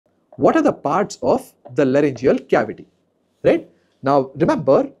what are the parts of the laryngeal cavity, right? Now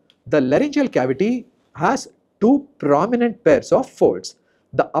remember, the laryngeal cavity has two prominent pairs of folds.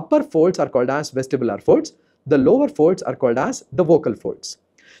 The upper folds are called as vestibular folds. The lower folds are called as the vocal folds.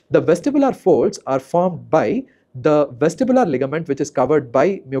 The vestibular folds are formed by the vestibular ligament, which is covered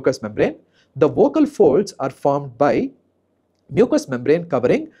by mucous membrane. The vocal folds are formed by mucous membrane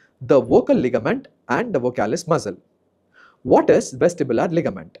covering the vocal ligament and the vocalis muscle. What is vestibular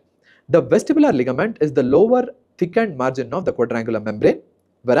ligament? The vestibular ligament is the lower thickened margin of the quadrangular membrane,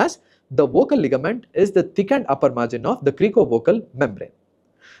 whereas the vocal ligament is the thickened upper margin of the cricovocal membrane.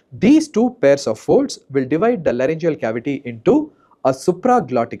 These two pairs of folds will divide the laryngeal cavity into a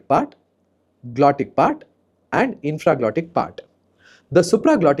supraglottic part, glottic part, and infraglottic part. The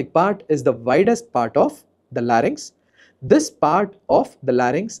supraglottic part is the widest part of the larynx. This part of the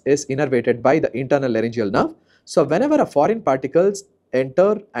larynx is innervated by the internal laryngeal nerve. So whenever a foreign particles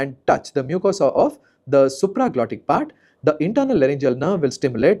enter and touch the mucosa of the supraglottic part, the internal laryngeal nerve will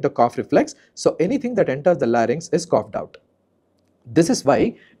stimulate the cough reflex. So anything that enters the larynx is coughed out. This is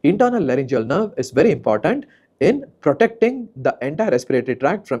why internal laryngeal nerve is very important in protecting the entire respiratory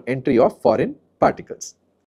tract from entry of foreign particles.